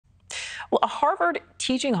Well, a Harvard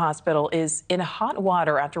teaching hospital is in hot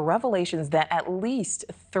water after revelations that at least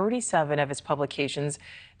 37 of its publications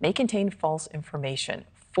may contain false information.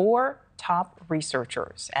 Four top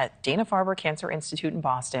researchers at Dana-Farber Cancer Institute in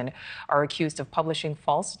Boston are accused of publishing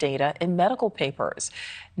false data in medical papers.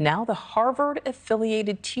 Now, the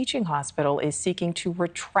Harvard-affiliated teaching hospital is seeking to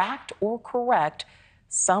retract or correct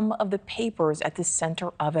some of the papers at the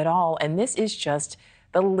center of it all. And this is just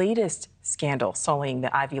the latest scandal sullying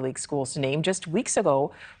the Ivy League school's name. Just weeks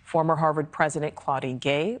ago, former Harvard President Claudine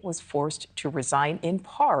Gay was forced to resign in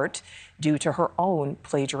part due to her own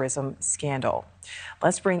plagiarism scandal.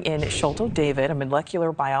 Let's bring in Sholto David, a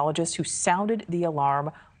molecular biologist who sounded the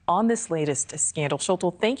alarm on this latest scandal.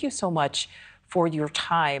 Sholto, thank you so much for your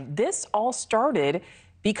time. This all started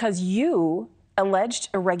because you alleged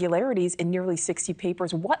irregularities in nearly 60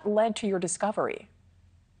 papers. What led to your discovery?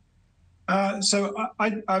 So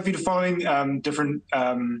I've been following different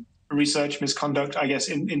research misconduct, I guess,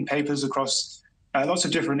 in papers across lots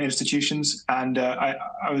of different institutions. And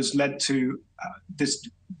I was led to this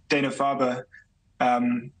Dana-Farber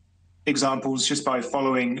examples just by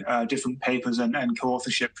following different papers and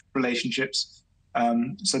co-authorship relationships.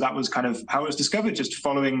 So that was kind of how it was discovered, just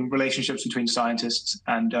following relationships between scientists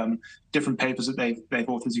and different papers that they've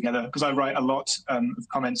authored together. Because I write a lot of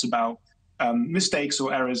comments about mistakes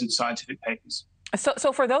or errors in scientific papers.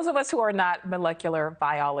 So for those of us who are not molecular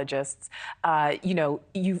biologists,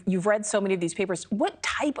 you've read so many of these papers. What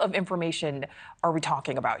type of information are we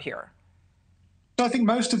talking about here? So I think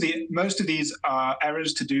most of these are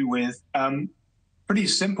errors to do with pretty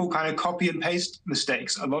simple kind of copy and paste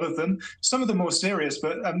mistakes. A lot of them, some of them more serious,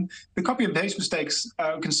 but the copy and paste mistakes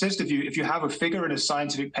consist of if you have a figure in a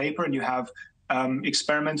scientific paper and you have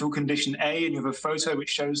experimental condition A and you have a photo which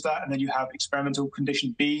shows that, and then you have experimental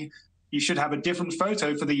condition B. You should have a different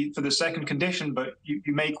photo for the second condition, but you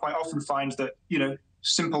may quite often find that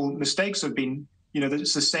simple mistakes have been that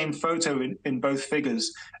it's the same photo in both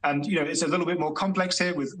figures, and it's a little bit more complex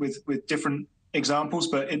here with different examples,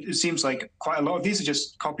 but it seems like quite a lot of these are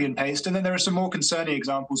just copy and paste, and then there are some more concerning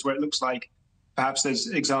examples where it looks like perhaps there's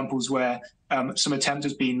examples where some attempt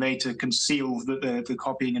has been made to conceal that the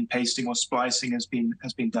copying and pasting or splicing has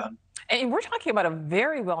been done. And we're talking about a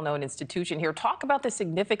very well-known institution here. Talk about the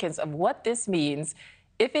significance of what this means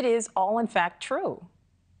if it is all in fact true.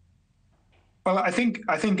 Well, I think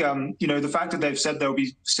the fact that they've said there'll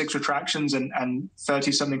be 6 retractions and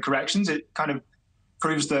 30-something corrections, it kind of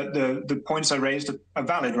proves that the points I raised are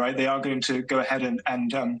valid, right? They are going to go ahead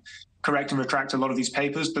and correct and retract a lot of these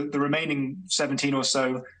papers. The remaining 17 or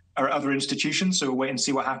so are at other institutions, so we'll wait and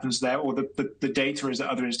see what happens there, or the data is at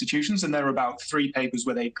other institutions, and there are about 3 papers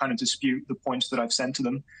where they kind of dispute the points that I've sent to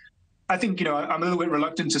them. I think, I'm a little bit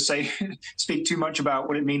reluctant to speak too much about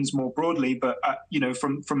what it means more broadly, but,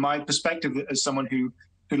 from my perspective as someone who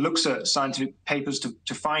looks at scientific papers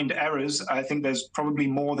to find errors, I think there's probably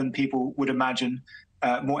more than people would imagine.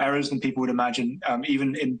 More errors than people would imagine,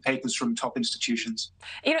 even in papers from top institutions.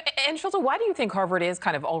 And Sholto, why do you think Harvard is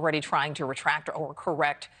kind of already trying to retract or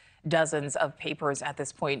correct dozens of papers at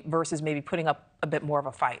this point versus maybe putting up a bit more of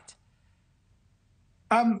a fight?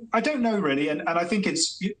 I don't know, really, and I think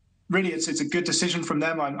it's a good decision from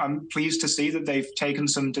them. I'm pleased to see that they've taken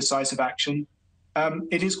some decisive action.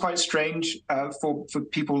 It is quite strange for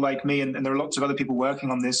people like me, and there are lots of other people working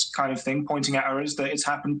on this kind of thing, pointing out errors, that it's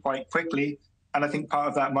happened quite quickly. And I think part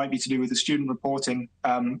of that might be to do with the student reporting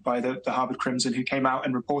by the Harvard Crimson, who came out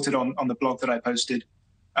and reported on the blog that I posted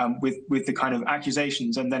with the kind of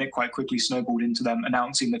accusations, and then it quite quickly snowballed into them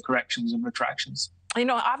announcing the corrections and retractions.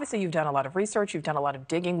 Obviously you've done a lot of research, you've done a lot of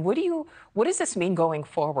digging. What does this mean going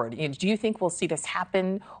forward? Do you think we'll see this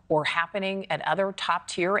happen or happening at other top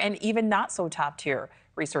tier and even not so top tier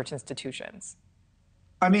research institutions?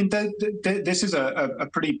 I mean, this is a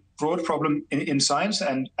pretty broad problem in science,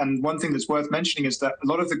 and one thing that's worth mentioning is that a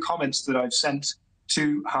lot of the comments that I've sent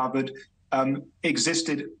to Harvard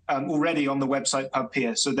existed already on the website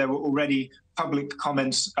PubPeer, so there were already public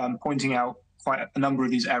comments pointing out quite a number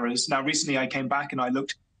of these errors. Now, recently I came back and I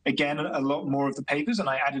looked again at a lot more of the papers, and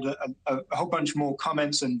I added a whole bunch more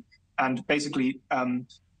comments and basically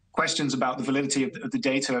questions about the validity of the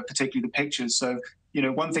data, particularly the pictures. So,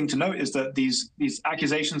 one thing to note is that these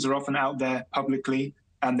accusations are often out there publicly,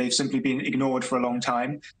 and they've simply been ignored for a long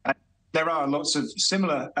time. And there are lots of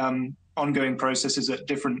similar ongoing processes at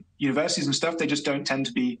different universities and stuff. They just don't tend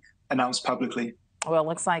to be announced publicly. Well, it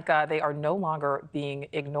looks like they are no longer being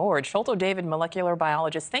ignored. Sholto David, molecular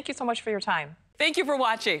biologist, thank you so much for your time. Thank you for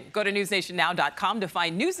watching. Go to newsnationnow.com to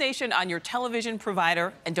find News Nation on your television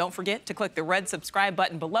provider. And don't forget to click the red subscribe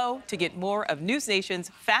button below to get more of News Nation's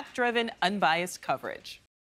fact-driven, unbiased coverage.